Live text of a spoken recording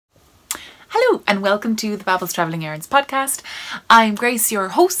Hello and welcome to the Babbles Travelling Yarns podcast. I'm Grace, your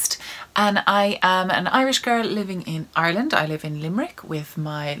host, and I am an Irish girl living in Ireland. I live in Limerick with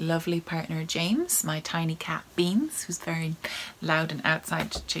my lovely partner James, my tiny cat Beans, who's very loud and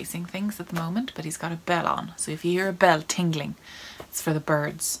outside chasing things at the moment, but he's got a bell on. So if you hear a bell tingling, it's for the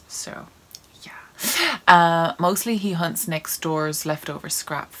birds. So yeah. Mostly he hunts next door's leftover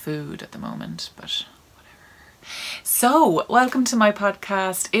scrap food at the moment, but so, welcome to my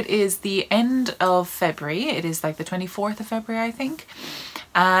podcast. It is the end of February. It is like the 24th of February, I think.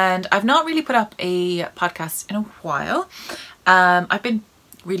 And I've not really put up a podcast in a while. I've been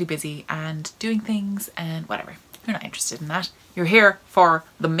really busy and doing things and whatever. You're not interested in that. You're here for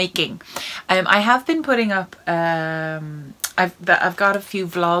the making. I have been putting up, I've got a few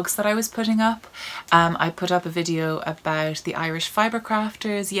vlogs that I was putting up. I put up a video about the Irish fibre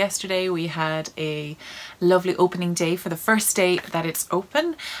crafters. Yesterday we had a lovely opening day for the first day that it's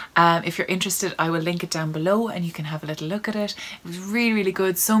open. If you're interested, I will link it down below and you can have a little look at it. It was really, really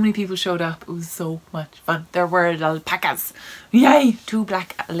good. So many people showed up. It was so much fun. There were alpacas. Yay! 2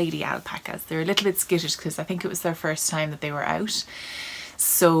 black lady alpacas. They're a little bit skittish because I think it was their first time that they were out.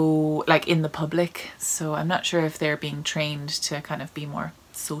 So like in the public. So I'm not sure if they're being trained to kind of be more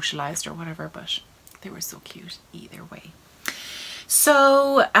socialized or whatever, but they were so cute either way.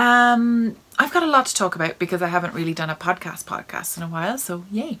 So I've got a lot to talk about because I haven't really done a podcast in a while, so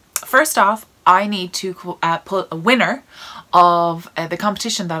yay. First off, I need to pull a winner of the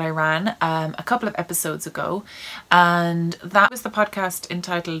competition that I ran a couple of episodes ago, and that was the podcast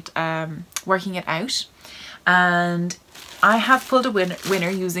entitled Working It Out. And I have pulled a winner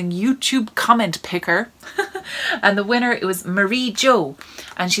using YouTube comment picker. And the winner, it was Marie Jo,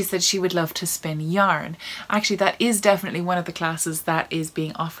 and she said she would love to spin yarn. Actually, that is definitely one of the classes that is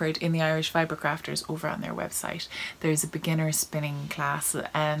being offered in the Irish Fibre Crafters over on their website. There's a beginner spinning class,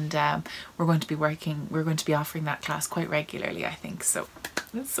 and we're going to be offering that class quite regularly, I think. So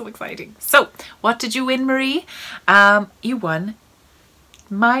that's so exciting. So what did you win, Marie? You won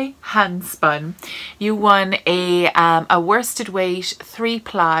my hand spun. You won a worsted weight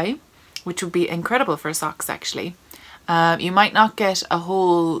 3-ply, which would be incredible for socks actually. You might not get a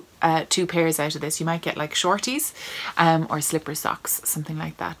whole 2 pairs out of this. You might get like shorties or slipper socks, something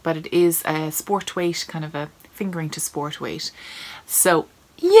like that. But it is a sport weight, kind of a fingering to sport weight. So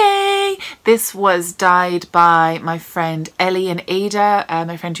yay! This was dyed by my friend Ellie and Ada,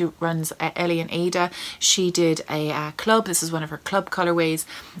 my friend who runs Ellie and Ada. She did a club. This is one of her club colorways.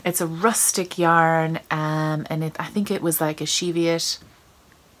 It's a rustic yarn, and I think it was like a cheviot,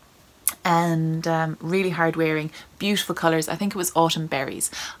 and really hard wearing, beautiful colors. I think it was autumn berries.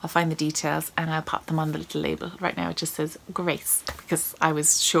 I'll find the details and I'll pop them on the little label. Right now it just says Grace because I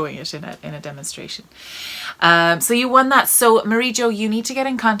was showing it in a demonstration. So you won that. So Marie Jo, you need to get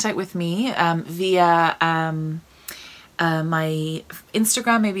in contact with me via my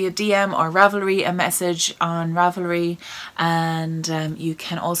Instagram, maybe a DM or Ravelry, a message on Ravelry, and you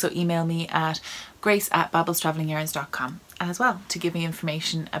can also email me at grace@babblestravellingyarns.com as well to give me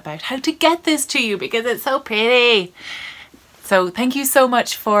information about how to get this to you because it's so pretty. So thank you so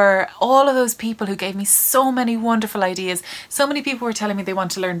much for all of those people who gave me so many wonderful ideas. So many people were telling me they want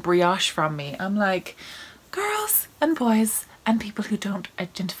to learn brioche from me. I'm like, girls and boys and people who don't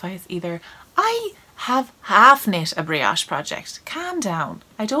identify as either, I have half knit a brioche project. Calm down.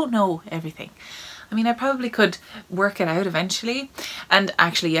 I don't know everything. I mean, I probably could work it out eventually. And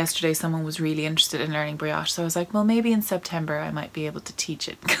actually yesterday someone was really interested in learning brioche. So I was like, well, maybe in September I might be able to teach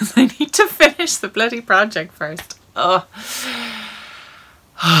it because I need to finish the bloody project first. Oh.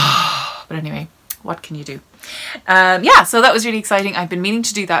 But anyway, what can you do? Yeah, so that was really exciting. I've been meaning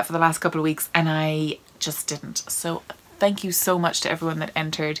to do that for the last couple of weeks and I just didn't. So thank you so much to everyone that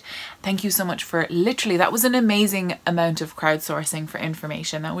entered. Thank you so much for literally, that was an amazing amount of crowdsourcing for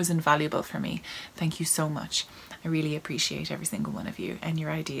information. That was invaluable for me. Thank you so much. I really appreciate every single one of you and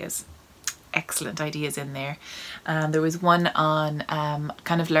your ideas. Excellent ideas in there. There was one on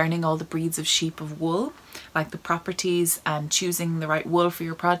kind of learning all the breeds of sheep of wool, like the properties and choosing the right wool for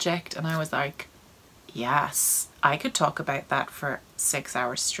your project. And I was like, yes, I could talk about that for 6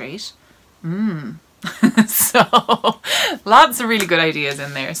 hours straight. So lots of really good ideas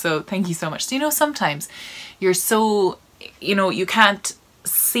in there. So thank you so much. So, you know, sometimes you're so, you know, you can't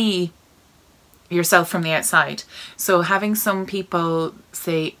see yourself from the outside. So having some people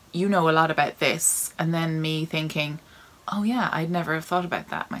say, you know a lot about this, and then me thinking, oh yeah, I'd never have thought about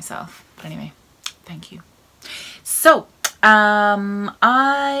that myself. But anyway, thank you. So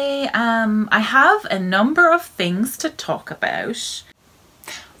I have a number of things to talk about.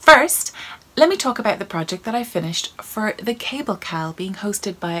 First, let me talk about the project that I finished for the Cable Cal, being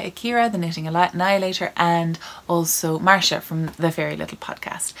hosted by Akira, the Knitting Annihilator, and also Marsha from the Very Little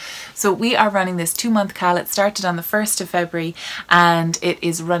podcast. So we are running this 2-month cal. It started on the 1st of February and it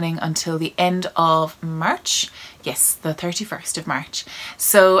is running until the end of March. Yes, the 31st of March.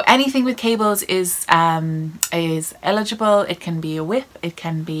 So anything with cables is eligible. It can be a whip, it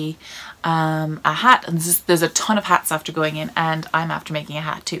can be a hat, and there's a ton of hats after going in, and I'm after making a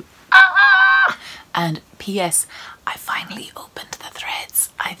hat too. And P.S. I finally opened the threads.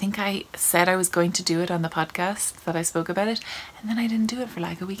 I think I said I was going to do it on the podcast that I spoke about it, and then I didn't do it for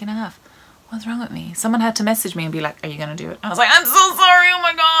like a week and a half. What's wrong with me? Someone had to message me and be like, are you gonna do it? I was like, I'm so sorry, oh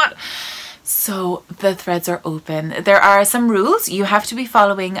my god. So the threads are open. There are some rules. You have to be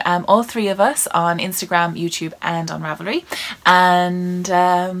following all 3 of us on Instagram, YouTube, and on Ravelry. And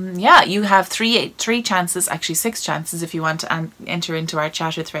yeah, you have three chances, actually 6 chances, if you want to enter into our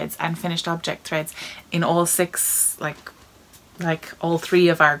chatter threads and finished object threads in all 6, like all 3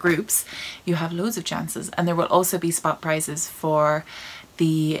 of our groups. You have loads of chances, and there will also be spot prizes for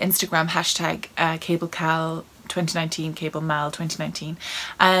the Instagram hashtag CableCal 2019, CableMal 2019,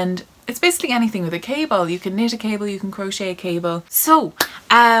 and it's basically anything with a cable. You can knit a cable, you can crochet a cable. So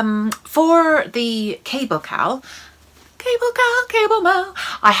for the Cable Cal, Cable Mal,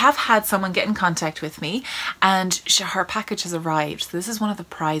 I have had someone get in contact with me, and her package has arrived. So this is one of the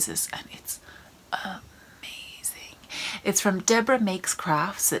prizes, and it's amazing. It's from Deborah Makes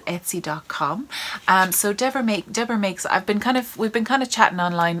Crafts at Etsy.com. So Deborah makes. We've been kind of chatting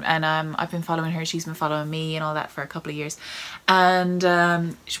online, and I've been following her. She's been following me and all that for a couple of years, and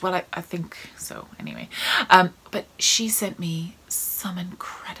well, I think so anyway. But she sent me some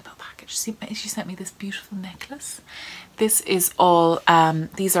incredible package. She sent me this beautiful necklace. This is all.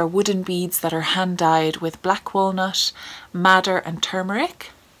 These are wooden beads that are hand dyed with black walnut, madder, and turmeric.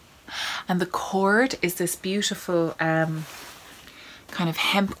 And the cord is this beautiful kind of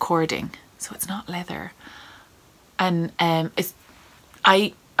hemp cording, so it's not leather. And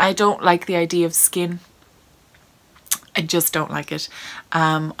I don't like the idea of skin. I just don't like it.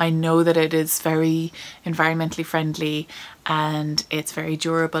 I know that it is very environmentally friendly and it's very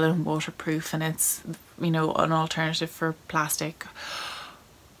durable and waterproof, and it's, you know, an alternative for plastic,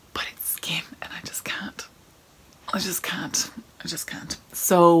 but it's skin and I just can't.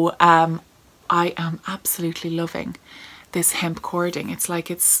 So I am absolutely loving this hemp cording. It's like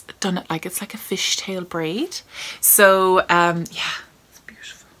it's done it like it's like a fishtail braid. So yeah, it's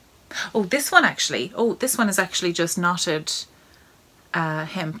beautiful. Oh, this one actually. Oh, this one is actually just knotted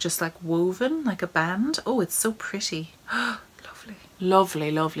hemp, just like woven like a band. Oh, it's so pretty. Lovely,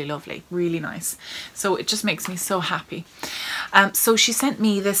 lovely, lovely, lovely. Really nice. So it just makes me so happy. So she sent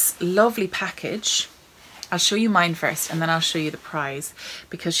me this lovely package. I'll show you mine first and then I'll show you the prize,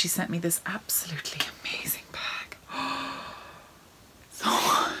 because she sent me this absolutely amazing bag. So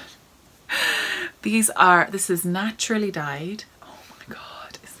good. This is naturally dyed. Oh my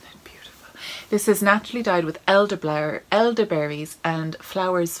god, isn't it beautiful? This is naturally dyed with elderberries and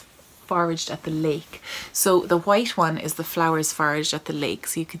flowers foraged at the lake. So the white one is the flowers foraged at the lake.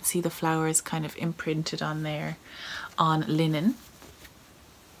 So you can see the flowers kind of imprinted on there on linen.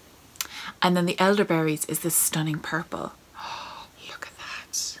 And then the elderberries is this stunning purple. Oh, look at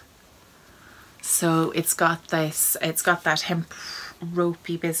that. So it's got that hemp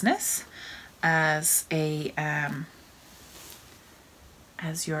ropey business as a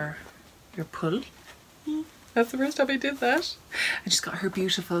as your pull. That's the first time I did that. And she's got her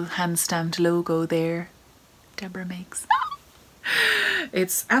beautiful hand stamped logo there. Deborah Makes.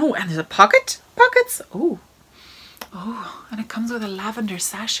 It's, oh, and there's a pockets. Oh, and it comes with a lavender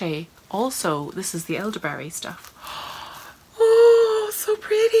sachet. Also, this is the elderberry stuff. Oh, so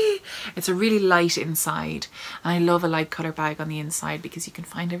pretty. It's a really light inside. And I love a light colour bag on the inside because you can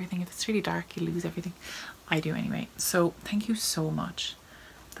find everything. If it's really dark, you lose everything. I do anyway. So thank you so much.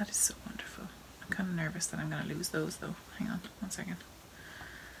 That is so wonderful. I'm kind of nervous that I'm going to lose those though. Hang on, 1 second.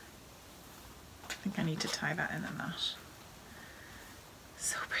 I think I need to tie that in a knot.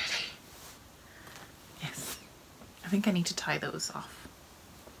 So pretty. Yes. I think I need to tie those off.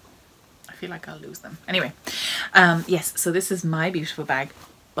 I feel like I'll lose them. Anyway, yes, so this is my beautiful bag.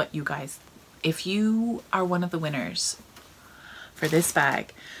 But you guys, if you are one of the winners for this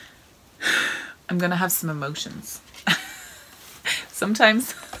bag, I'm gonna have some emotions.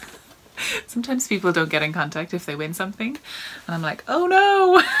 Sometimes people don't get in contact if they win something, and I'm like, oh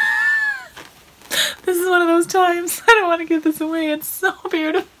no. This is one of those times. I don't want to give this away. It's so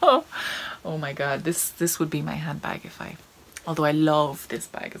beautiful. Oh my god, this would be my handbag if I, although I love this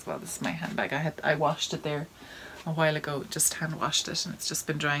bag as well. This is my handbag. I washed it there a while ago, just hand washed it, and it's just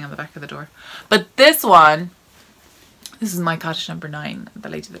been drying on the back of the door. But this one, this is my cottage number 9, the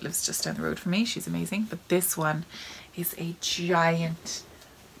lady that lives just down the road from me. She's amazing. But this one is a giant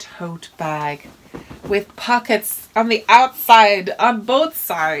tote bag with pockets on the outside, on both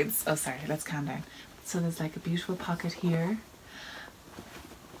sides. Oh, sorry, let's calm down. So there's like a beautiful pocket here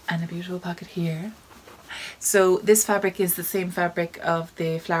and a beautiful pocket here. So this fabric is the same fabric of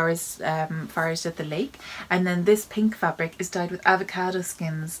the flowers foraged at the lake, and then this pink fabric is dyed with avocado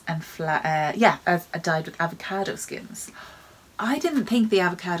skins and dyed with avocado skins. I didn't think the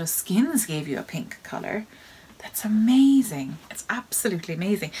avocado skins gave you a pink colour. That's amazing. It's absolutely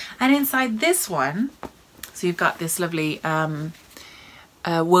amazing. And inside this one, so you've got this lovely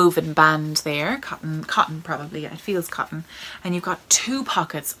woven band there, cotton probably. It feels cotton, and you've got 2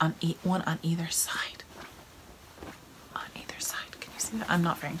 pockets on one on either side. I'm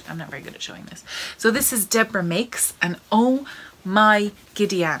not very good at showing this. So this is Deborah Makes, and oh my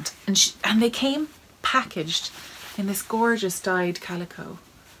giddy aunt, and they came packaged in this gorgeous dyed calico,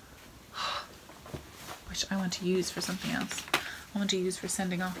 which I want to use for something else. I want to use for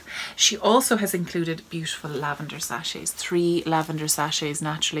sending off. She also has included beautiful lavender sachets, 3 lavender sachets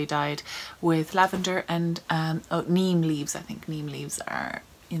naturally dyed with lavender and neem leaves. I think neem leaves are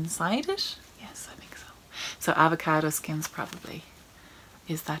inside it. Yes, I think so. So avocado skins probably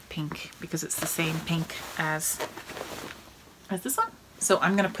is that pink, because it's the same pink as this one. So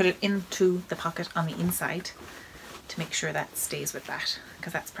I'm going to put it into the pocket on the inside to make sure that stays with that,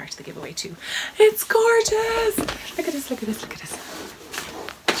 because that's part of the giveaway too. It's gorgeous! Look at this, look at this, look at this.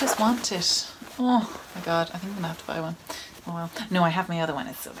 I just want it. Oh my god, I think I'm going to have to buy one. Oh well. No, I have my other one.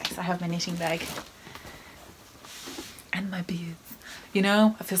 It's so nice. I have my knitting bag and my beads. You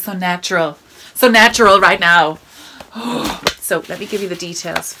know, I feel so natural. So natural right now. Oh. So let me give you the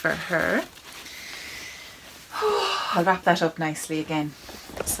details for her. I'll wrap that up nicely again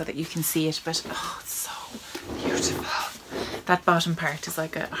so that you can see it, but oh, it's so beautiful. That bottom part is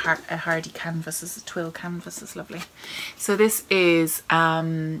like a hardy canvas, it's a twill canvas, it's lovely. So this is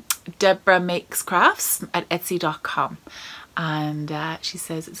Deborah Makes Crafts at Etsy.com, and she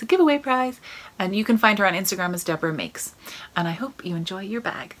says it's a giveaway prize, and you can find her on Instagram as Deborah Makes. And I hope you enjoy your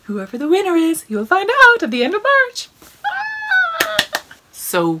bag. Whoever the winner is, you'll find out at the end of March.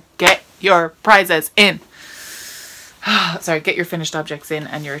 So get your prizes in. Sorry, get your finished objects in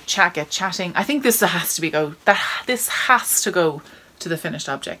and your get chatting. I think this has to go to the finished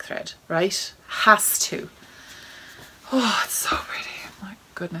object thread, right? Has to. Oh, it's so pretty. My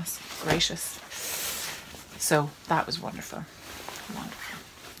goodness gracious. So that was wonderful. Wonderful.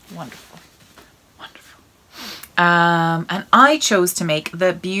 Wonderful. Wonderful. And I chose to make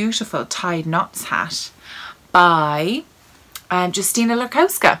the beautiful tied knots hat by Justina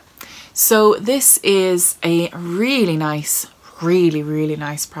Lurkowska. So this is a really nice, really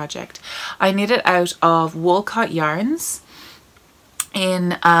nice project. I knit it out of Walcott yarns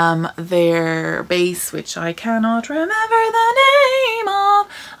in their base, which I cannot remember the name of.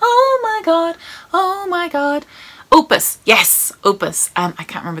 Oh my god. Opus. Yes, Opus. I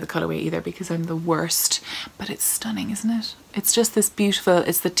can't remember the colorway either because I'm the worst, but it's stunning, isn't it? It's just this beautiful,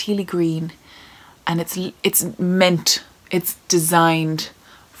 it's the tealy green, and it's designed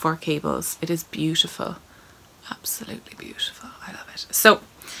for cables. It is beautiful, absolutely beautiful. I love it. So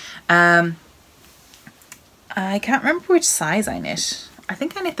I can't remember which size I knit. I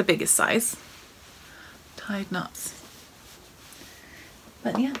think I knit the biggest size. Tied knots.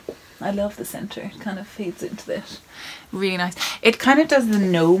 But yeah, I love the center. It kind of fades into that. Really nice. It kind of does the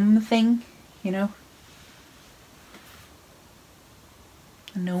gnome thing, you know,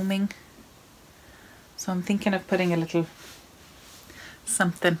 gnoming. So I'm thinking of putting a little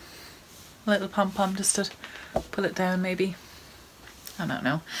something, a little pom-pom just to pull it down maybe. I don't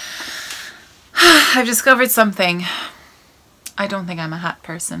know. I've discovered something. I don't think I'm a hat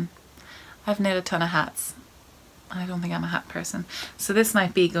person. I've knit a ton of hats. I don't think I'm a hat person. So this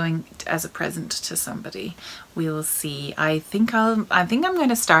might be going as a present to somebody. We'll see. I think I'm going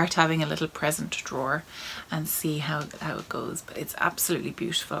to start having a little present drawer and see how it goes. But it's absolutely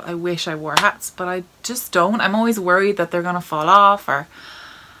beautiful. I wish I wore hats, but I just don't. I'm always worried that they're going to fall off or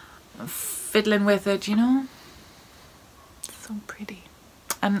fiddling with it, you know. It's so pretty.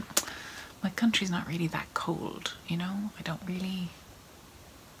 And my country's not really that cold, you know. I don't really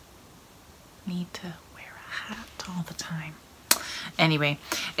need to wear a hat all the time. Anyway,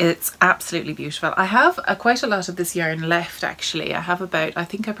 it's absolutely beautiful. I have quite a lot of this yarn left actually. I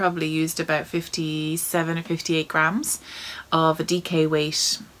think I probably used about 57 or 58 grams of a DK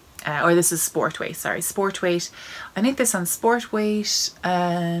weight or this is sport weight, sorry, sport weight. I knit this on sport weight,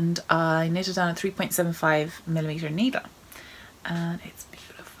 and I knitted on a 3.75mm needle, and it's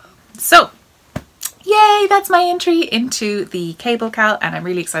beautiful. So yay, that's my entry into the cable cal, and I'm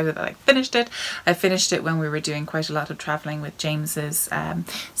really excited that I finished it. I finished it when we were doing quite a lot of traveling with James's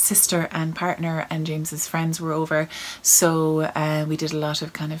sister and partner, and James's friends were over, so we did a lot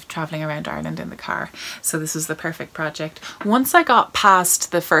of kind of traveling around Ireland in the car. So this was the perfect project. Once I got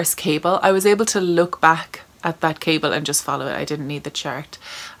past the first cable, I was able to look back at that cable and just follow it. I didn't need the chart.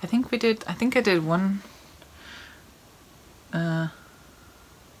 I think I did one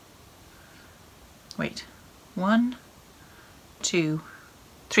wait, 1, 2,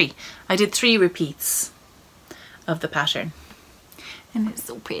 3. I did 3 repeats of the pattern, and it's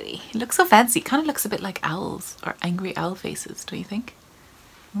so pretty. It looks so fancy. It kind of looks a bit like owls or angry owl faces, don't you think?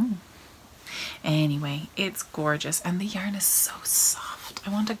 Anyway, it's gorgeous, and the yarn is so soft.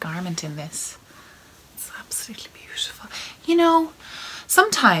 I want a garment in this. It's absolutely beautiful. You know,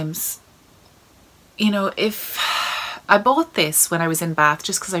 sometimes, you know, if I bought this when I was in Bath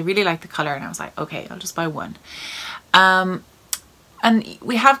just because I really like the colour, and I was like, okay, I'll just buy one. And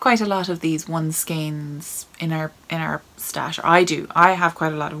we have quite a lot of these one skeins in our stash, or I do. I have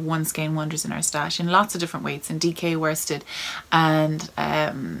quite a lot of one skein wonders in our stash in lots of different weights, in DK worsted and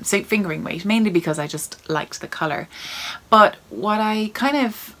fingering weight, mainly because I just liked the colour. But what I kind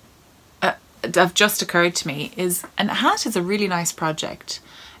of have just occurred to me is, and a hat is a really nice project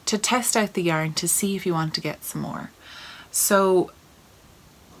to test out the yarn to see if you want to get some more. So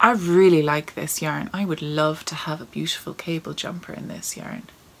I really like this yarn. I would love to have a beautiful cable jumper in this yarn.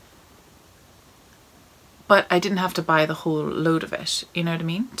 But I didn't have to buy the whole load of it, you know what I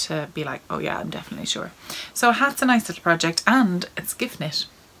mean? To be like, oh yeah, I'm definitely sure. So a hat's a nice little project, and it's gift knit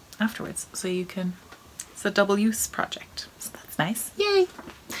afterwards. So you can, it's a double use project. So that's nice. Yay!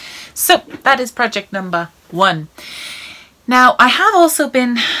 So that is project number 1. Now I have also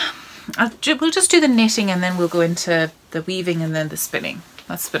been, we'll just do the knitting and then we'll go into the weaving and then the spinning.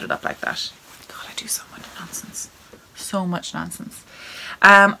 Let's split it up like that. God, I do so much nonsense. So much nonsense.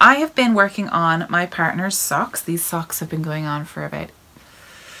 I have been working on my partner's socks. These socks have been going on for about,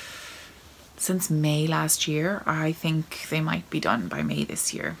 since May last year. I think they might be done by May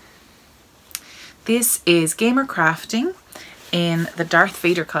this year. This is Gamer Crafting in the Darth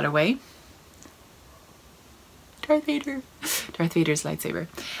Vader colorway. Darth Vader's lightsaber.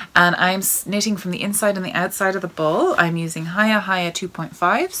 And I'm knitting from the inside and the outside of the ball. I'm using Haya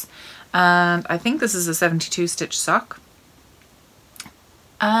 2.5s, and I think this is a 72 stitch sock.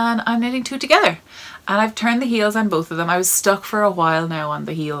 And I'm knitting 2 together, and I've turned the heels on both of them. I was stuck for a while now on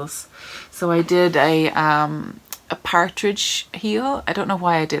the heels, so I did a partridge heel. I don't know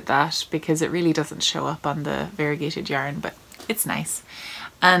why I did that, because it really doesn't show up on the variegated yarn, but it's nice,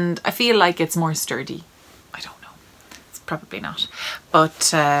 and I feel like it's more sturdy. Probably not,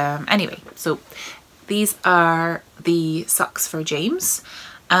 but anyway, so these are the socks for James,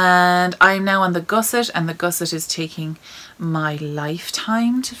 and I'm now on the gusset, and the gusset is taking my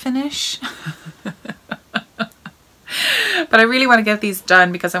lifetime to finish. But I really want to get these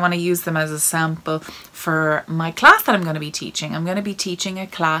done because I want to use them as a sample for my class that I'm going to be teaching. I'm going to be teaching a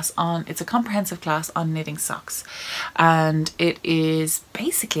class on, it's a comprehensive class on knitting socks, and it is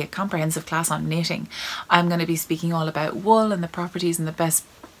basically a comprehensive class on knitting. I'm going to be speaking all about wool and the properties and the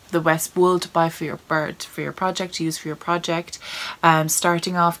best wool to buy for your bird, for your project, to use for your project.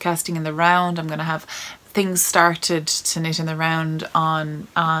 Starting off casting in the round, I'm going to have things started to knit in the round on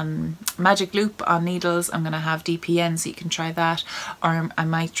magic loop on needles. I'm going to have DPN, so you can try that, or I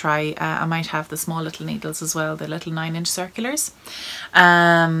might try I might have the small little needles as well, the little 9-inch circulars.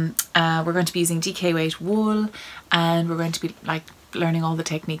 We're going to be using DK weight wool, and we're going to be like learning all the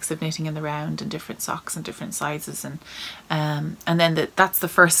techniques of knitting in the round and different socks and different sizes, and then that's the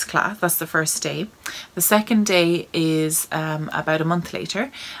first class, that's the first day. The second day is about a month later,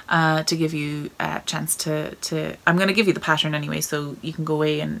 to give you a chance to I'm going to give you the pattern anyway, so you can go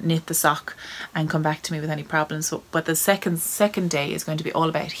away and knit the sock and come back to me with any problems. So, but the second day is going to be all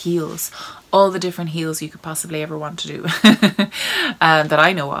about heels, all the different heels you could possibly ever want to do that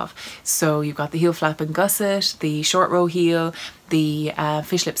I know of. So you've got the heel flap and gusset, the short row heel, the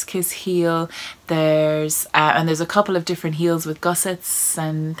fish lips kiss heel. There's a couple of different heels with gussets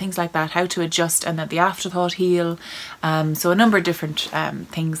and things like that, how to adjust, and then the afterthought heel. So a number of different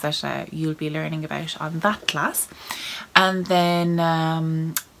things that you'll be learning about on that class. And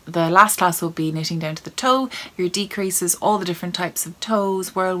then the last class will be knitting down to the toe, your decreases, all the different types of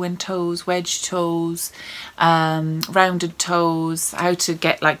toes, whirlwind toes, wedge toes, rounded toes, how to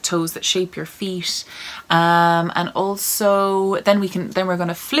get like toes that shape your feet, and also then we're going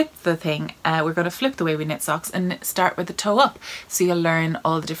to flip the thing. We're going to flip the way we knit socks and start with the toe up. So you'll learn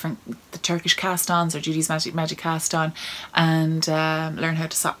all the Turkish cast-ons or Judy's Magic cast-on, and learn how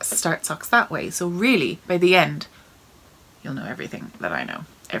to start socks that way. So really, by the end, you'll know everything that I know.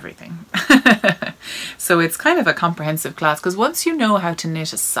 Everything. So it's kind of a comprehensive class, because once you know how to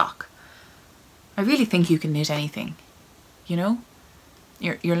knit a sock, I really think you can knit anything. You know,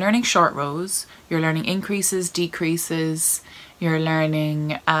 you're learning short rows, you're learning increases, decreases, you're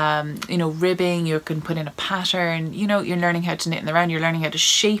learning you know, ribbing, you can put in a pattern, you know, you're learning how to knit in the round, you're learning how to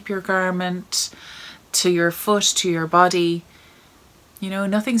shape your garment to your foot, to your body. You know,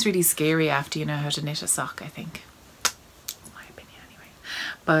 nothing's really scary after you know how to knit a sock, I think.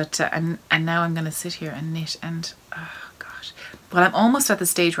 But and now I'm going to sit here and knit, and oh gosh, well, I'm almost at the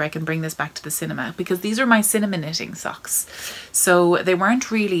stage where I can bring this back to the cinema, because these are my cinema knitting socks. So they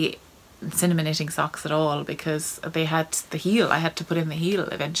weren't really cinema knitting socks at all, because they had the heel. I had to put in the heel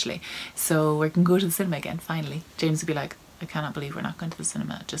eventually, so we can go to the cinema again finally. James would be like, I cannot believe we're not going to the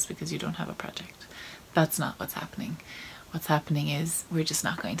cinema just because you don't have a project. That's not what's happening. What's happening is we're just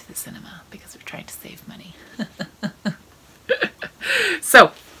not going to the cinema because we're trying to save money.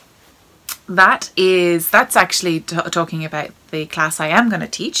 So that's actually talking about the class I am going to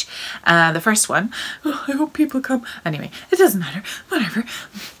teach, the first one. Oh, I hope people come. Anyway, it doesn't matter, whatever.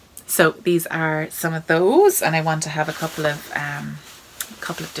 So these are some of those, and I want to have a couple of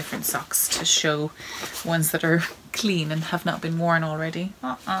different socks to show, ones that are clean and have not been worn already.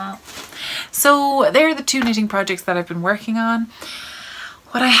 So they're the 2 knitting projects that I've been working on.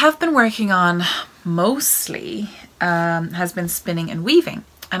 What I have been working on mostly has been spinning and weaving,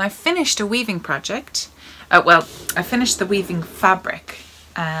 and I finished a weaving project. Well, I finished the weaving fabric,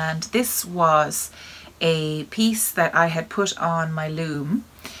 and this was a piece that I had put on my loom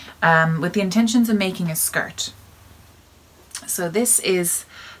with the intentions of making a skirt. So this is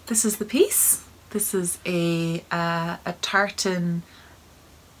the piece. This is a tartan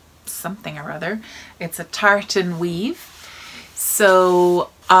something or other. It's a tartan weave. So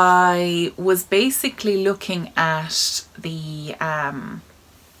I was basically looking at the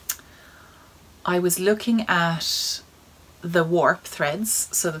warp threads.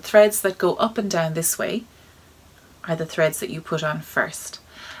 So the threads that go up and down this way are the threads that you put on first.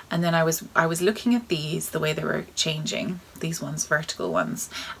 And then I was looking at these, the way they were changing, these ones, vertical ones,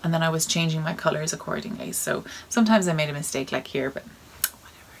 and then I was changing my colors accordingly. So sometimes I made a mistake like here, but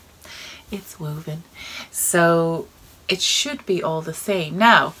whatever, it's woven. So it should be all the same.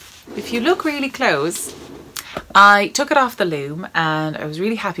 Now, if you look really close, I took it off the loom and I was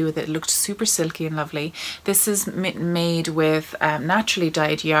really happy with it. It looked super silky and lovely. This is made with naturally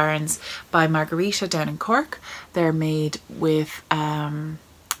dyed yarns by Margarita down in Cork. They're made with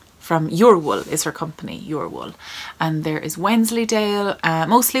from Your Wool is her company, Your Wool, and there is Wensleydale,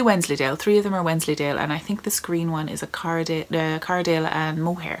 mostly Wensleydale. 3 of them are Wensleydale, and I think this green one is a Cardale and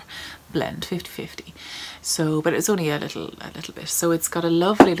Mohair blend, 50-50. So, but it's only a little bit. So it's got a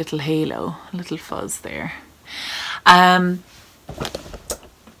lovely little halo, a little fuzz there.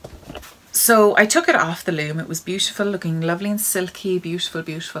 So I took it off the loom. It was beautiful, looking lovely and silky, beautiful,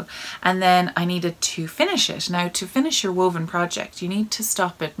 beautiful. And then I needed to finish it. Now, to finish your woven project, you need to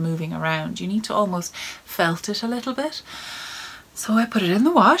stop it moving around. You need to almost felt it a little bit. So I put it in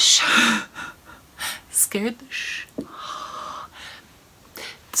the wash. Scared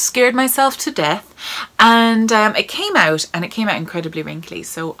myself to death, and it came out, and it came out incredibly wrinkly.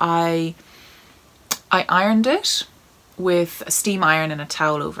 So I ironed it with a steam iron and a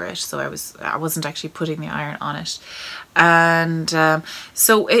towel over it, so I wasn't actually putting the iron on it, and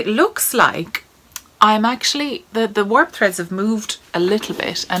so it looks like I'm actually, the warp threads have moved a little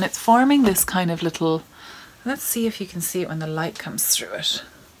bit, and it's forming this kind of little, let's see if you can see it when the light comes through it,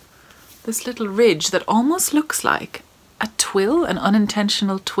 this little ridge that almost looks like a twill, an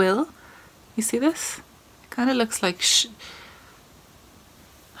unintentional twill. You see this? It kind of looks like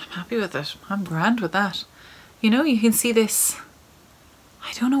I'm happy with it. I'm grand with that. You know, you can see this.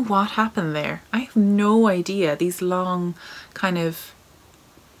 I don't know what happened there. I have no idea. These long kind of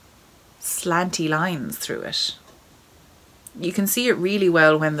slanty lines through it. You can see it really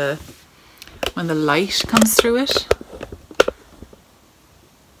well when the light comes through it.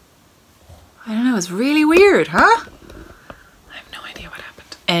 I don't know, it's really weird, huh? I have no idea what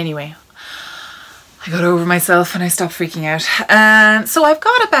happened. Anyway, I got over myself and I stopped freaking out. So I've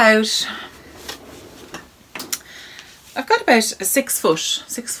got about about a 6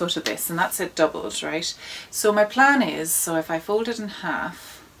 foot of this, and that's it doubled, right? So my plan is, so if I fold it in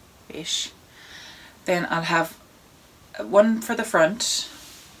half-ish, then I'll have one for the front,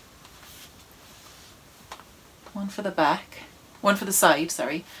 one for the back, one for the side,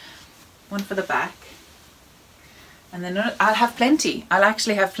 sorry, one for the back, and then I'll have plenty. I'll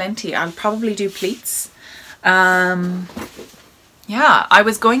actually have plenty. I'll probably do pleats. Yeah, I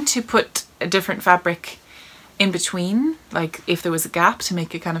was going to put a different fabric in between, like if there was a gap to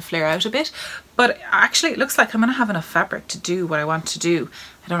make it kind of flare out a bit, but actually it looks like I'm gonna have enough fabric to do what I want to do.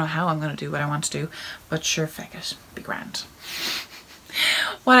 I don't know how I'm gonna do what I want to do, but sure, feck it, be grand.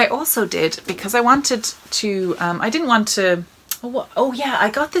 What I also did, because I wanted to, I didn't want to, oh yeah, I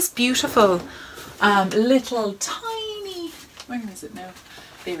got this beautiful little tiny, where is it now?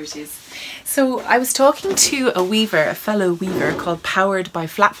 There it is. So I was talking to a fellow weaver called Powered by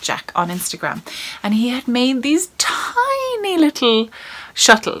Flapjack on Instagram, and he had made these tiny little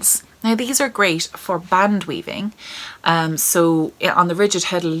shuttles. Now these are great for band weaving. So on the rigid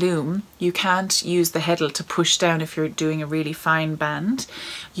heddle loom, you can't use the heddle to push down if you're doing a really fine band.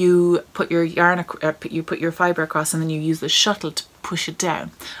 You put your yarn, you put your fibre across, and then you use the shuttle to push it down.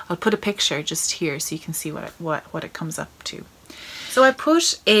 I'll put a picture just here so you can see what it comes up to. So I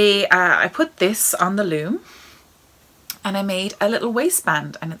put this on the loom, and I made a little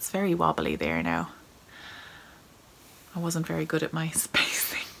waistband, and it's very wobbly there now. I wasn't very good at my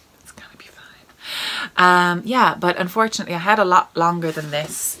spacing. It's gonna be fine. Yeah, but unfortunately I had a lot longer than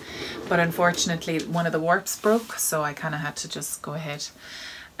this, but unfortunately one of the warps broke, so I kind of had to just go ahead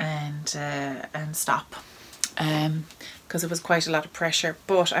and stop, because it was quite a lot of pressure.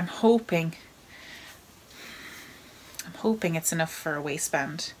 But I'm hoping it's enough for a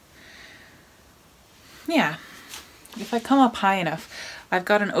waistband. Yeah, if I come up high enough, I've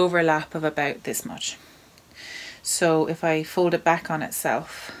got an overlap of about this much. So if I fold it back on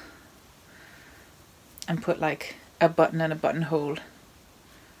itself and put like a button and a buttonhole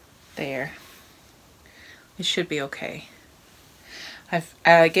there, it should be okay.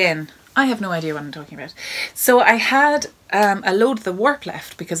 Again, I have no idea what I'm talking about. So I had a load of the warp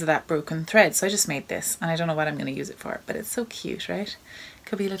left because of that broken thread. So I just made this, and I don't know what I'm going to use it for, but it's so cute, right?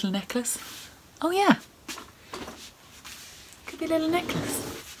 Could be a little necklace. Oh yeah. Could be a little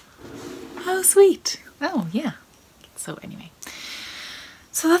necklace. How sweet. Oh yeah. So anyway.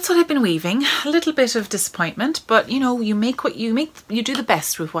 So that's what I've been weaving. A little bit of disappointment, but you know, you do the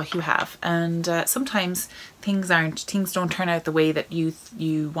best with what you have, and sometimes things don't turn out the way that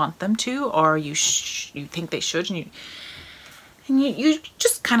you want them to, or you think they should, and you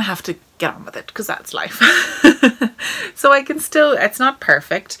just kind of have to get on with it, because that's life. So I can still, it's not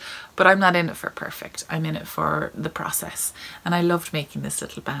perfect, but I'm not in it for perfect. I'm in it for the process, and I loved making this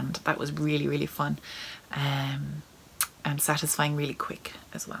little band. That was really, really fun. And satisfying really quick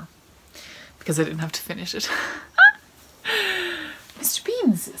as well, because I didn't have to finish it. Mr.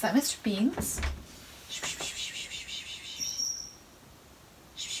 Beans, is that Mr. Beans?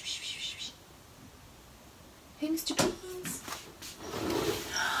 Hey Mr. Beans.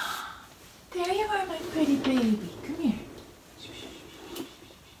 There you are, my pretty baby. Come here.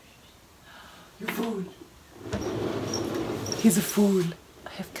 You fool. He's a fool. I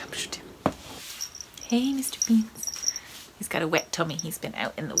have captured him. Hey Mr. Beans. He's got a wet tummy. He's been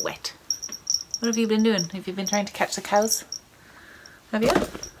out in the wet. What have you been doing? Have you been trying to catch the cows? Have you?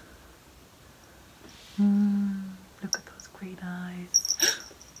 Look at those great eyes.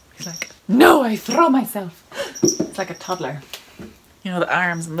 He's like, no, I throw myself. It's like a toddler. You know, the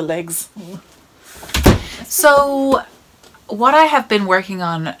arms and the legs. So what I have been working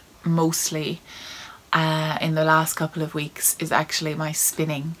on mostly in the last couple of weeks is actually my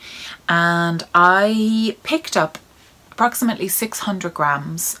spinning. And I picked up approximately 600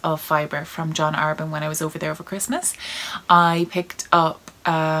 grams of fibre from John Arbon when I was over there over Christmas. I picked up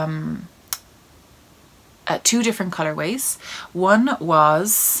 2 different colorways. One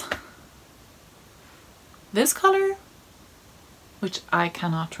was this color, which I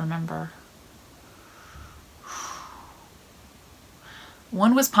cannot remember.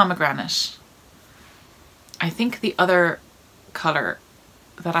 One was pomegranate. I think the other color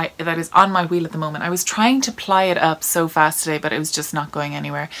that is on my wheel at the moment, I was trying to ply it up so fast today, but it was just not going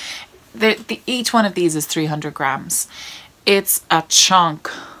anywhere. Each one of these is 300 grams. It's a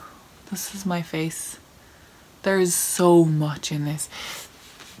chunk. This is my face. There is so much in this.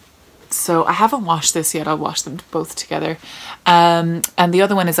 So I haven't washed this yet. I'll wash them both together. And the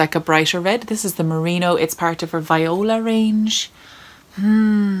other one is like a brighter red. This is the Merino. It's part of her Viola range.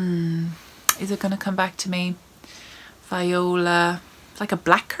 Is it going to come back to me? Viola. Like a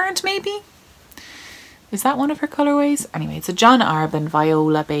blackcurrant maybe? Is that one of her colorways? Anyway, it's a John Arbon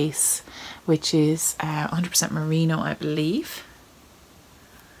Viola base, which is 100% merino, I believe.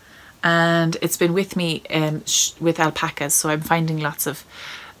 And it's been with me with alpacas, so I'm finding lots of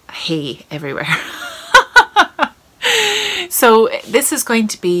hay everywhere. So this is going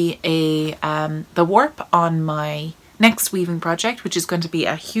to be the warp on my next weaving project, which is going to be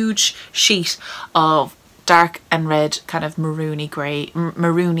a huge sheet of dark and red, kind of maroony grey,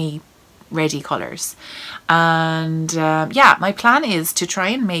 maroony reddy colours. And yeah, my plan is to try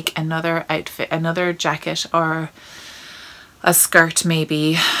and make another outfit, another jacket or a skirt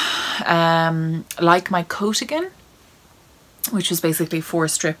maybe, like my coatigan, which was basically 4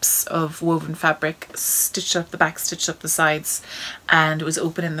 strips of woven fabric stitched up the back, stitched up the sides, and it was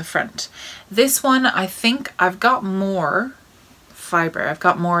open in the front. This one, I think I've got more fibre, I've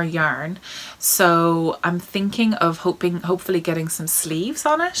got more yarn, so I'm thinking of hopefully getting some sleeves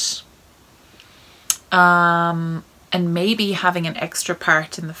on it, and maybe having an extra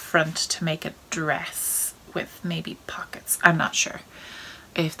part in the front to make a dress with maybe pockets. I'm not sure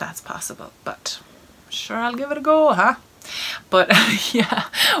if that's possible, but sure, I'll give it a go, huh? But yeah,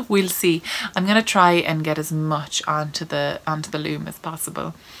 we'll see. I'm gonna try and get as much onto the loom as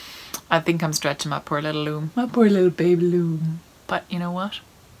possible. I think I'm stretching my poor little loom, my poor little baby loom. But you know what?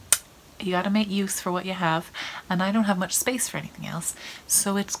 You gotta make use for what you have, and I don't have much space for anything else,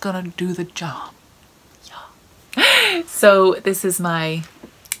 so it's gonna do the job. Yeah. So this is my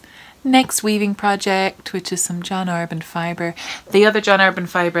next weaving project, which is some John Arbon fibre. The other John Arbon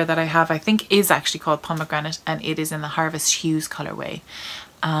fibre that I have, I think, is actually called pomegranate, and it is in the Harvest Hues colourway,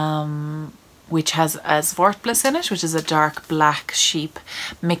 which has a Zwartbliss in it, which is a dark black sheep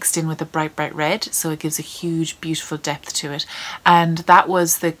mixed in with a bright red, so it gives a huge beautiful depth to it. And that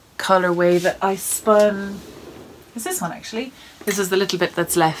was the colourway that I spun. Is this one actually? This is the little bit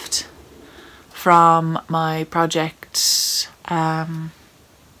that's left from my project,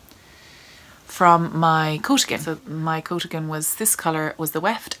 from my coatigan. So my coatigan was this colour, was the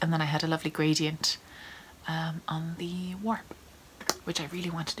weft, and then I had a lovely gradient on the warp, which I really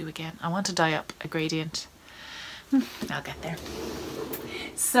want to do again. I want to dye up a gradient. I'll get there.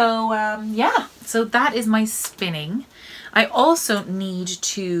 So yeah, so that is my spinning. I also need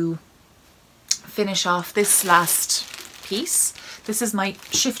to finish off this last piece. This is my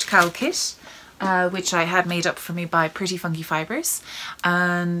shift cowl kit, which I had made up for me by Pretty Funky Fibres,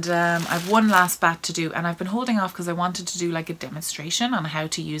 and I've one last bat to do, and I've been holding off because I wanted to do like a demonstration on how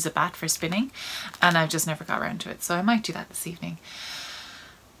to use a bat for spinning, and I've just never got around to it, so I might do that this evening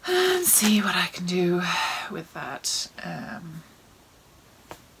and see what I can do with that.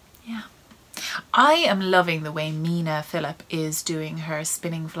 Yeah, I am loving the way Mina Phillip is doing her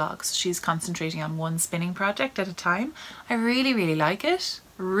spinning vlogs. She's concentrating on one spinning project at a time. I really like it.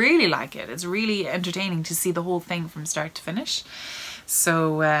 Really like it. It's really entertaining to see the whole thing from start to finish.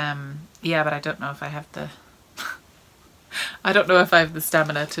 So yeah, but I don't know if I have the I don't know if I have the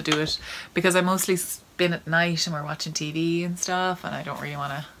stamina to do it, because I mostly spin at night and we're watching TV and stuff, and I don't really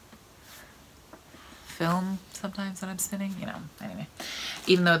want to film sometimes when I'm spinning, you know. Anyway,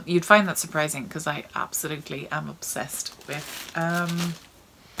 even though you'd find that surprising, because I absolutely am obsessed with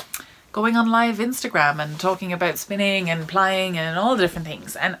going on live Instagram and talking about spinning and plying and all the different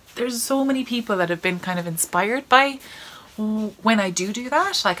things. And there's so many people that have been kind of inspired by when I do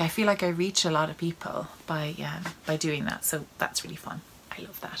that. Like, I feel like I reach a lot of people by doing that. So that's really fun. I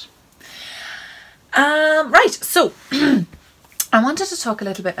love that. Right, so I wanted to talk a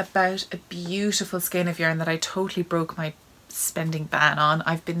little bit about a beautiful skein of yarn that I totally broke my spending ban on.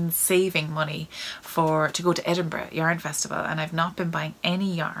 I've been saving money to go to Edinburgh Yarn Festival, and I've not been buying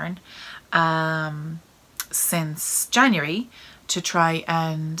any yarn since January to try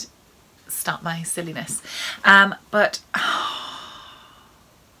and stop my silliness. But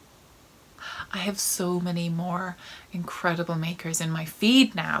I have so many more incredible makers in my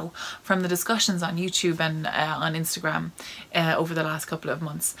feed now from the discussions on YouTube and on Instagram over the last couple of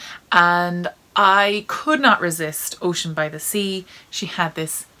months, and I could not resist Ocean by the Sea. She had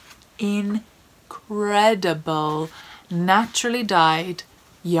this incredible naturally dyed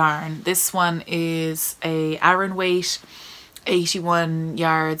yarn. This one is a Aran weight, 81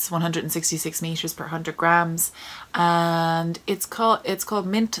 yards, 166 meters per 100 grams, and it's called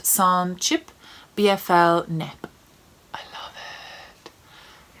Mint Sans Chip BFL Nep. I love it.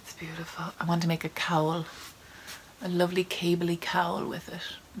 It's beautiful. I want to make a cowl, a lovely cabley cowl with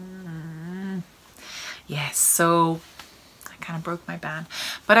it. Yes, so I kind of broke my ban,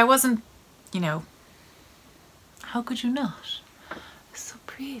 but I wasn't, you know, how could you not? It's so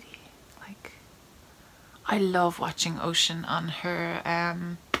pretty. Like, I love watching Ocean on her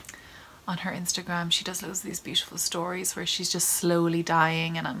on her Instagram. She does loads of these beautiful stories where she's just slowly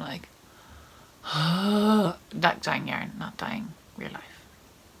dying, and I'm like, not dying yarn, not dying real life.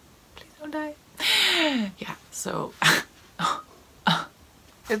 Please don't die. Yeah, so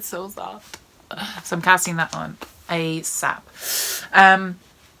it's so soft. So I'm casting that on ASAP.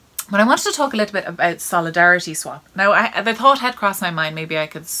 But I wanted to talk a little bit about solidarity swap. Now, the thought had crossed my mind, maybe I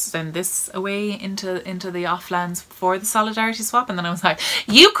could send this away into the offlands for the solidarity swap. And then I was like,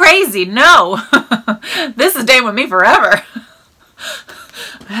 you crazy, no. This is staying with me forever.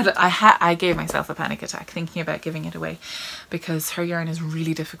 I gave myself a panic attack thinking about giving it away, because her yarn is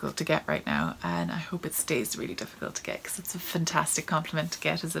really difficult to get right now, and I hope it stays really difficult to get, because it's a fantastic compliment to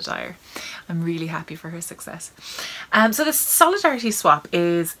get as a dyer. I'm really happy for her success. So the solidarity swap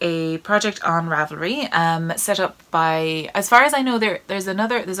is a project on Ravelry, set up by, as far as I know, there's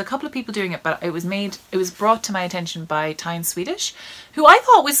a couple of people doing it, but it was brought to my attention by Tyne Swedish, who I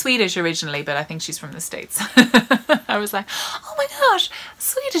thought was Swedish originally, but I think she's from the States. I was like, oh my gosh,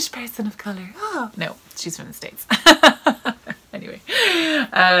 Swedish person of colour. Oh no, she's from the States. Anyway,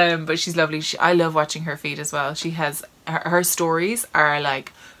 but she's lovely. I love watching her feed as well. She has her stories are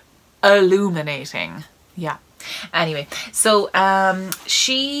like illuminating. Yeah. Anyway, so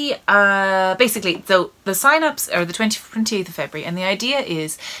she basically, so the sign-ups are the 28th of February, and the idea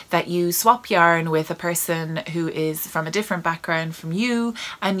is that you swap yarn with a person who is from a different background from you,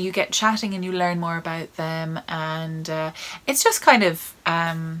 and you get chatting and you learn more about them, and it's just kind of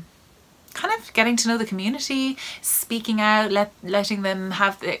getting to know the community, speaking out, letting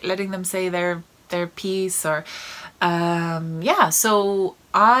them say their piece, or yeah. So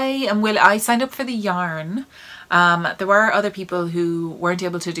I signed up for the yarn. There were other people who weren't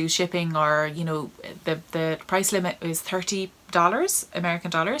able to do shipping, or, you know, the price limit is $30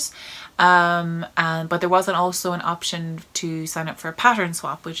 American dollars. But there wasn't also an option to sign up for a pattern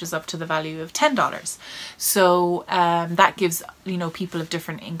swap, which is up to the value of $10. So that gives, you know, people of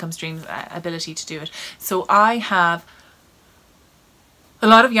different income streams ability to do it. So I have a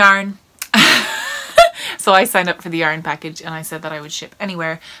lot of yarn. So I signed up for the yarn package, and I said that I would ship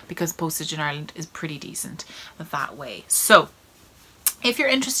anywhere, because postage in Ireland is pretty decent that way. So if you're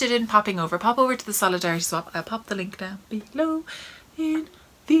interested in pop over to the solidarity swap. I'll pop the link down below in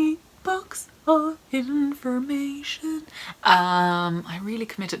the box of information. I really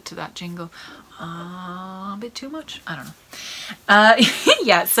committed to that jingle. A bit too much, I don't know.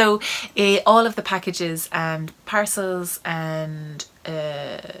 Yeah, so all of the packages and parcels and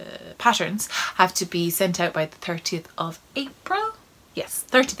patterns have to be sent out by the 30th of April. Yes,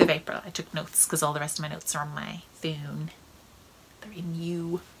 30th of April. I took notes because all the rest of my notes are on my phone. They're in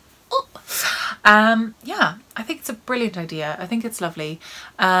you. Oh. Yeah, I think it's a brilliant idea. I think it's lovely,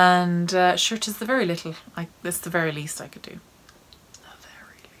 and sure, it is the very little. It's the very least I could do. The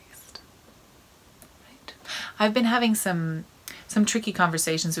very least. Right. I've been having some tricky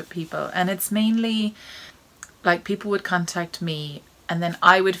conversations with people, and it's mainly like people would contact me, and then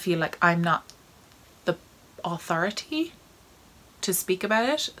I would feel like I'm not the authority to speak about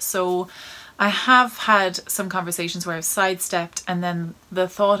it. So I have had some conversations where I've sidestepped, and then the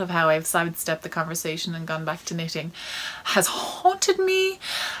thought of how I've sidestepped the conversation and gone back to knitting has haunted me.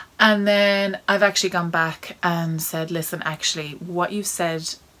 And then I've actually gone back and said, listen, actually what you've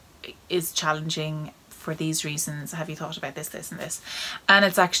said is challenging for these reasons. Have you thought about this, this and this? And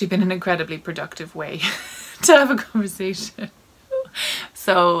it's actually been an incredibly productive way to have a conversation.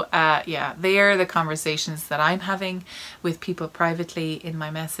 So yeah, they are the conversations that I'm having with people privately, in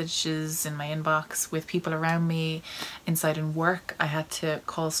my messages, in my inbox, with people around me, inside in work. I had to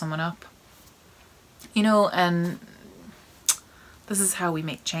call someone up, you know, and this is how we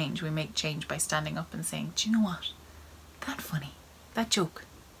make change. We make change by standing up and saying, do you know what? That funny, that joke,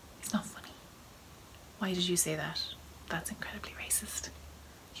 it's not funny. Why did you say that? That's incredibly racist.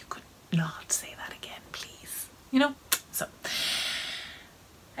 You could not say that again, please. You know? So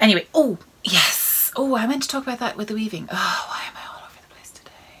anyway, oh yes, oh, I meant to talk about that with the weaving. Oh, why am I all over the place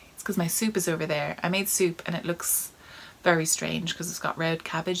today? It's because my soup is over there. I made soup and it looks very strange because it's got red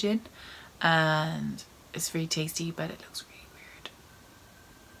cabbage in, and it's very tasty, but it looks really weird.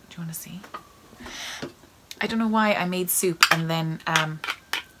 Do you want to see? I don't know why I made soup and then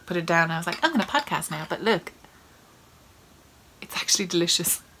put it down. I was like, I'm gonna podcast now, but look, it's actually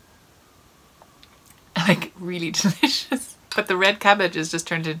delicious. Like really delicious. But the red cabbage is just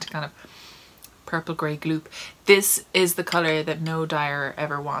turned into kind of purple grey gloop. This is the colour that no dyer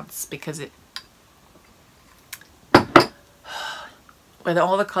ever wants, because it, when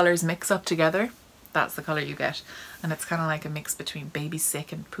all the colours mix up together, that's the colour you get. And it's kind of like a mix between baby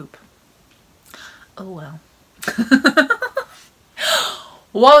sick and poop. Oh well.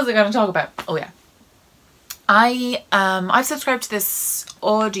 What was I going to talk about? Oh yeah. I've subscribed to this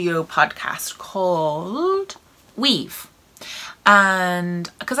audio podcast called Weave. And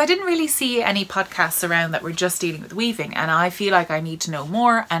because I didn't really see any podcasts around that were just dealing with weaving, and I feel like I need to know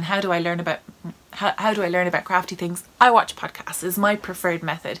more. And how do I learn about crafty things? I watch podcasts is my preferred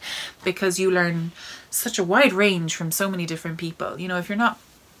method, because you learn such a wide range from so many different people. You know, if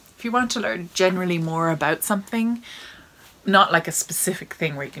you want to learn generally more about something, not like a specific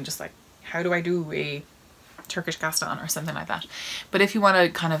thing where you can just like, how do I do a Turkish cast on or something like that, but if you want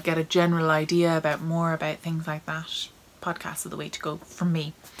to kind of get a general idea about more about things like that, podcasts are the way to go for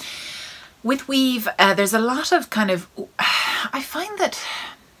me. With weave, there's a lot of kind of, I find that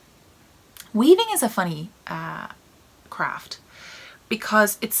weaving is a funny craft,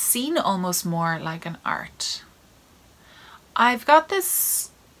 because it's seen almost more like an art. I've got this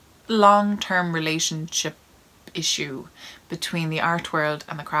long-term relationship issue between the art world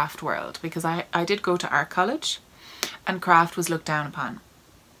and the craft world, because I did go to art college, and craft was looked down upon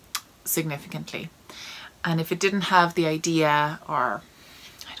significantly. And if it didn't have the idea, or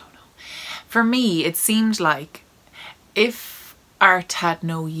I don't know, for me it seemed like if art had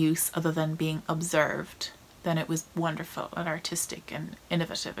no use other than being observed, then it was wonderful and artistic and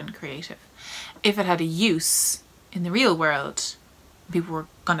innovative and creative. If it had a use in the real world, people were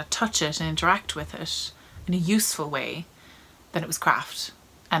going to touch it and interact with it in a useful way, then it was craft,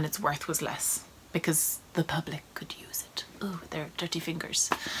 and its worth was less because the public could use it. Oh, with their dirty fingers.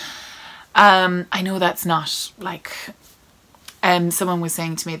 I know that's not like, someone was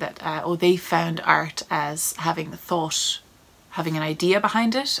saying to me that, oh, they found art as having the thought, having an idea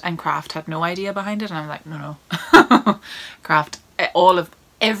behind it, and craft had no idea behind it. And I'm like, no. Craft,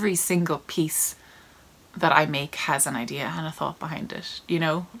 every single piece that I make has an idea and a thought behind it, you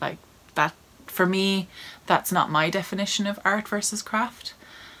know, like that. For me, that's not my definition of art versus craft.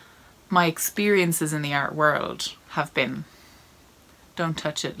 My experiences in the art world have been, don't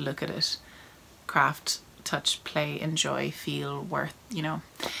touch it, look at it. Craft, touch, play, enjoy, feel, worth, you know.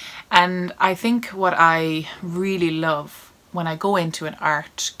 And I think what I really love when I go into an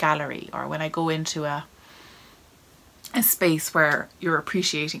art gallery, or when I go into a space where you're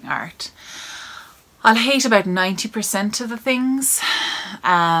appreciating art, I'll hate about 90% of the things,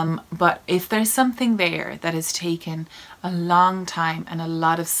 but if there's something there that has taken a long time and a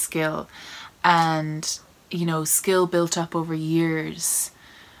lot of skill, and, you know, skill built up over years,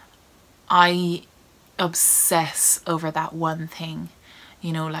 I obsess over that one thing,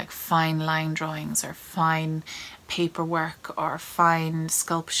 you know, like fine line drawings or fine paperwork or fine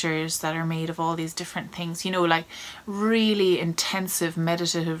sculptures that are made of all these different things, you know, like really intensive,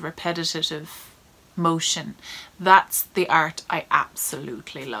 meditative, repetitive motion. That's the art I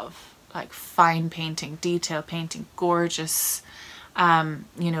absolutely love. Like fine painting, detail painting, gorgeous. You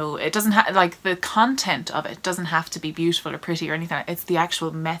know, it doesn't have, like, the content of it doesn't have to be beautiful or pretty or anything. It's the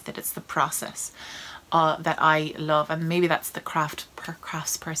actual method, it's the process that I love, and maybe that's the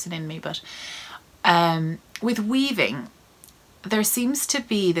crafts person in me. But with weaving, there seems to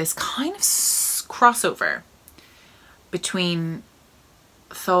be this kind of crossover between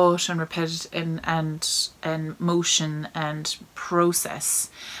thought and repetitive and motion and process,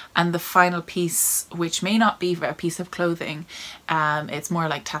 and the final piece, which may not be a piece of clothing. It's more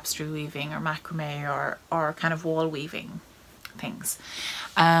like tapestry weaving or macrame or kind of wall weaving things.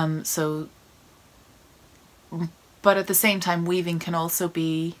 But at the same time, weaving can also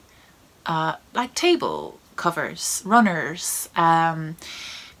be like table covers, runners,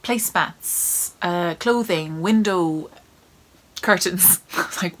 placemats, clothing, window curtains,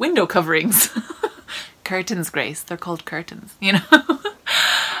 like window coverings. Curtains, Grace, they're called curtains, you know.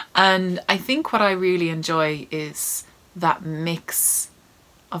 And I think what I really enjoy is that mix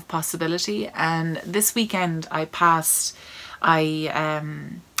of possibility. And this weekend I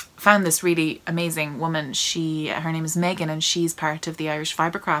found this really amazing woman. Her name is Megan, and she's part of the Irish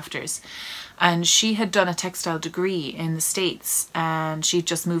Fibre Crafters. And she had done a textile degree in the States, and she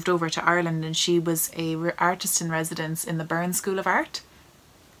just moved over to Ireland, and she was a artist in residence in the Byrne School of Art.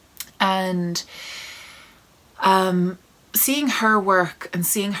 And seeing her work and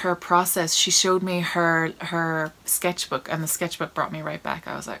seeing her process, she showed me her sketchbook, and the sketchbook brought me right back.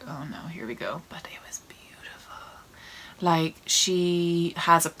 I was like, oh no, here we go. But it was beautiful. Like, she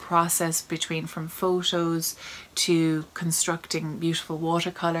has a process from photos to constructing beautiful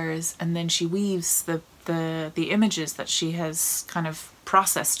watercolors, and then she weaves the images that she has kind of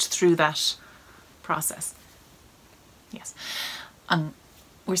processed through that process. Yes,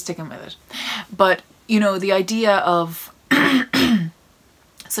 we're sticking with it. But, you know, the idea of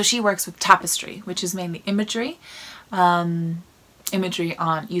so she works with tapestry, which is mainly imagery, imagery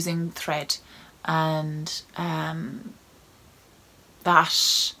on using thread, and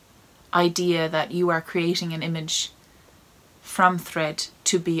that idea that you are creating an image from thread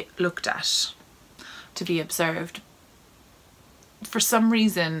to be looked at, to be observed. For some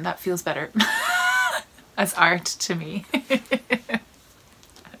reason that feels better as art to me. I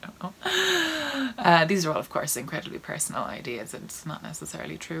don't know. These are all, of course, incredibly personal ideas, and it's not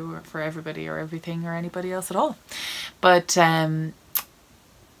necessarily true for everybody or everything or anybody else at all. But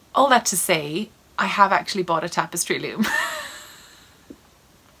all that to say, I have actually bought a tapestry loom.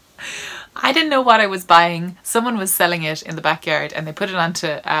 I didn't know what I was buying. Someone was selling it in the backyard, and they put it onto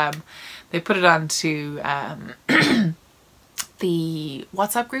the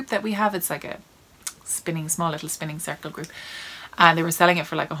WhatsApp group that we have. It's like a small little spinning circle group, and they were selling it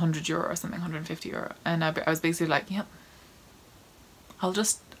for like €100 or something, €150, and I was basically like, yep, I'll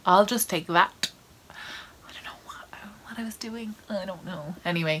just take that. I don't know what I was doing. I don't know.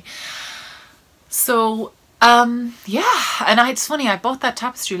 Anyway, so yeah, and it's funny, I bought that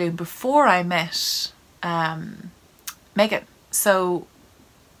tapestry loom before I met Megan, so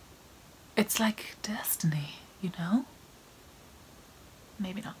it's like destiny, you know?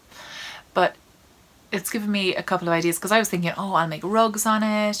 Maybe not, but it's given me a couple of ideas, because I was thinking, oh, I'll make rugs on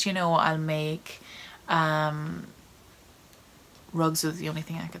it, you know, I'll make rugs was the only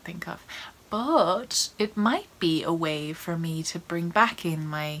thing I could think of, but it might be a way for me to bring back in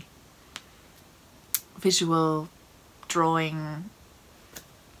my visual drawing,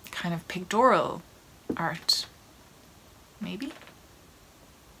 kind of pictorial art. Maybe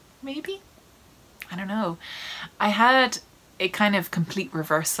I don't know. I had a kind of complete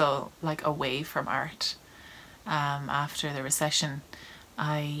reversal, like, away from art after the recession.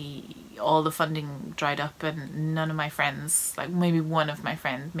 All the funding dried up, and none of my friends, like maybe one of my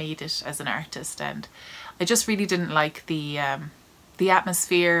friends, made it as an artist, and I just really didn't like the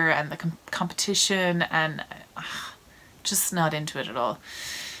atmosphere and the competition, and just not into it at all.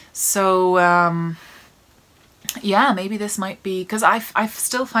 So yeah, maybe this might be, because I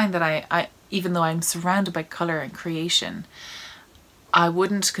still find that I even though I'm surrounded by color and creation, I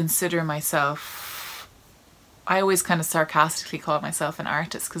wouldn't consider myself, I always kind of sarcastically call myself an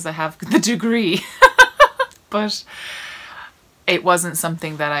artist because I have the degree, but it wasn't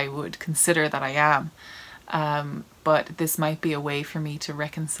something that I would consider that I am. But this might be a way for me to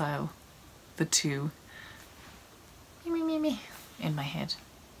reconcile the two in my head.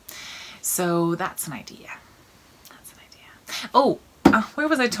 So that's an idea. Oh, where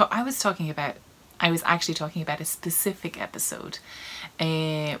was I I was actually talking about a specific episode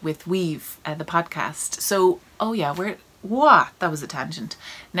with Weave, the podcast. So, oh yeah, that was a tangent.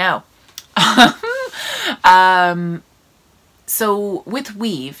 Now, so with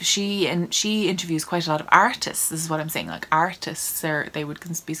Weave, she interviews quite a lot of artists. This is what I'm saying, like artists, they would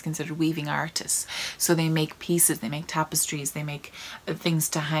be considered weaving artists. So they make pieces, they make tapestries, they make things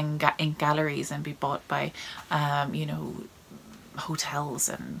to hang in galleries and be bought by, you know, hotels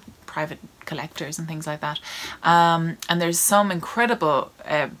and private collectors and things like that. And there's some incredible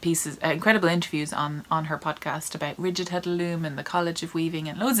incredible interviews on her podcast about rigid headed loom and the College of Weaving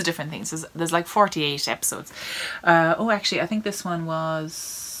and loads of different things. There's like 48 episodes. Oh, actually, I think this one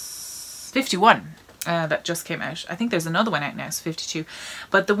was 51 that just came out. I think there's another one out now, it's 52.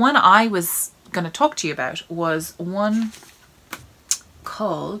 But the one I was going to talk to you about was one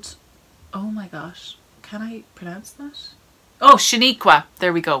called, oh my gosh, can I pronounce that? Oh, Shaniqua.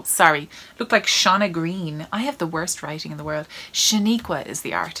 There we go. Sorry. Looked like Shauna Green. I have the worst writing in the world. Shaniqua is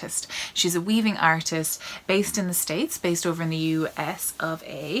the artist. She's a weaving artist based in the States, based over in the US of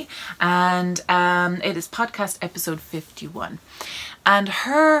A. And it is podcast episode 51. And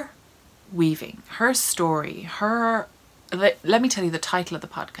her weaving, her story, let me tell you the title of the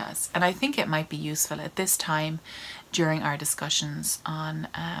podcast. And I think it might be useful at this time during our discussions on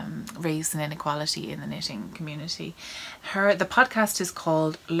race and inequality in the knitting community. The podcast is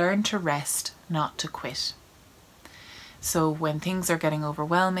called Learn to Rest, Not to Quit. So when things are getting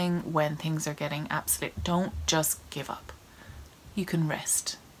overwhelming, when things are getting absolute, don't just give up. You can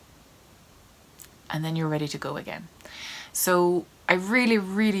rest. And then you're ready to go again. So I really,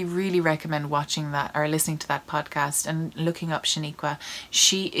 really, really recommend watching that or listening to that podcast and looking up Shaniqua.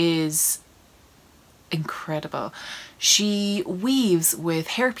 She is incredible. She weaves with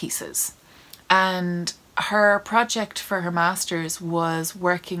hair pieces, and her project for her master's was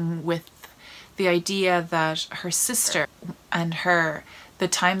working with the idea that her sister and her, the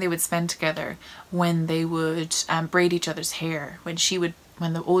time they would spend together when they would braid each other's hair, when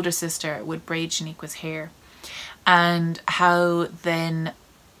the older sister would braid Shaniqua's hair, and how then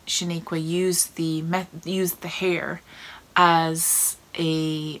Shaniqua used the hair as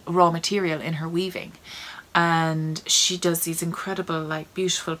a raw material in her weaving, and she does these incredible like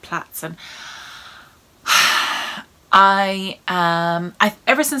beautiful plaits. And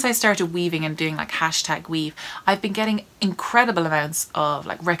ever since I started weaving and doing like #weave, I've been getting incredible amounts of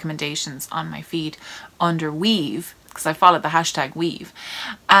like recommendations on my feed under weave, because I followed the #weave.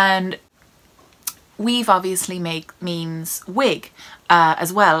 And weave obviously means wig,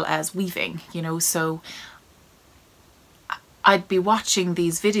 as well as weaving, you know. So I'd be watching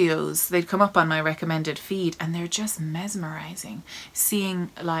these videos, they'd come up on my recommended feed, and they're just mesmerizing. Seeing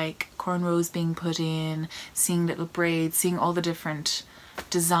like cornrows being put in, seeing little braids, seeing all the different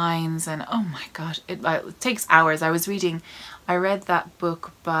designs, and oh my god, it takes hours. I read that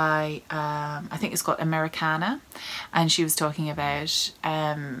book by, I think it's called Americana, and she was talking about,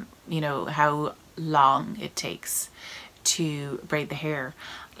 you know, how long it takes to braid the hair.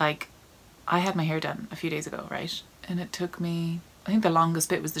 Like, I had my hair done a few days ago, right? And it took me, I think the longest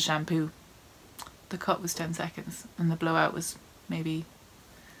bit was the shampoo. The cut was 10 seconds and the blowout was maybe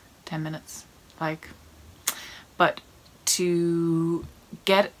 10 minutes. Like, but to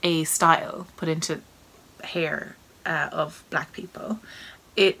get a style put into hair of black people,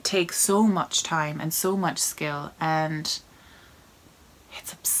 it takes so much time and so much skill, and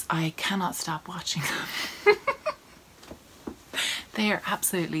I cannot stop watching them. They are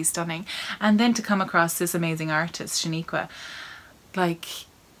absolutely stunning. And then to come across this amazing artist, Shaniqua, like,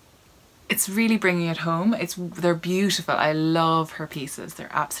 it's really bringing it home. They're beautiful. I love her pieces. They're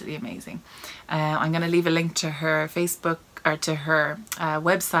absolutely amazing. I'm going to leave a link to her Facebook, or to her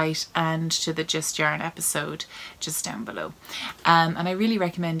website, and to the Just Yarn episode just down below. And I really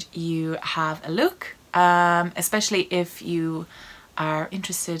recommend you have a look, especially if you are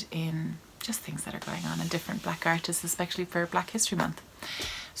interested in just things that are going on in different black artists, especially for Black History Month.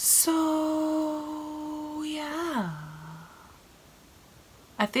 So yeah,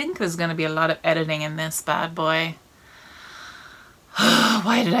 I think there's going to be a lot of editing in this bad boy.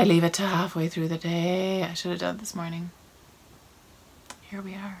 Why did I leave it to halfway through the day? I should have done it this morning. Here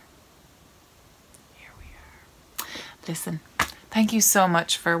we are. Here we are. Listen, thank you so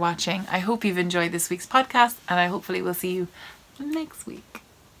much for watching. I hope you've enjoyed this week's podcast, and I hopefully will see you next week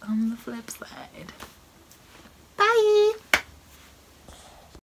on the flip side.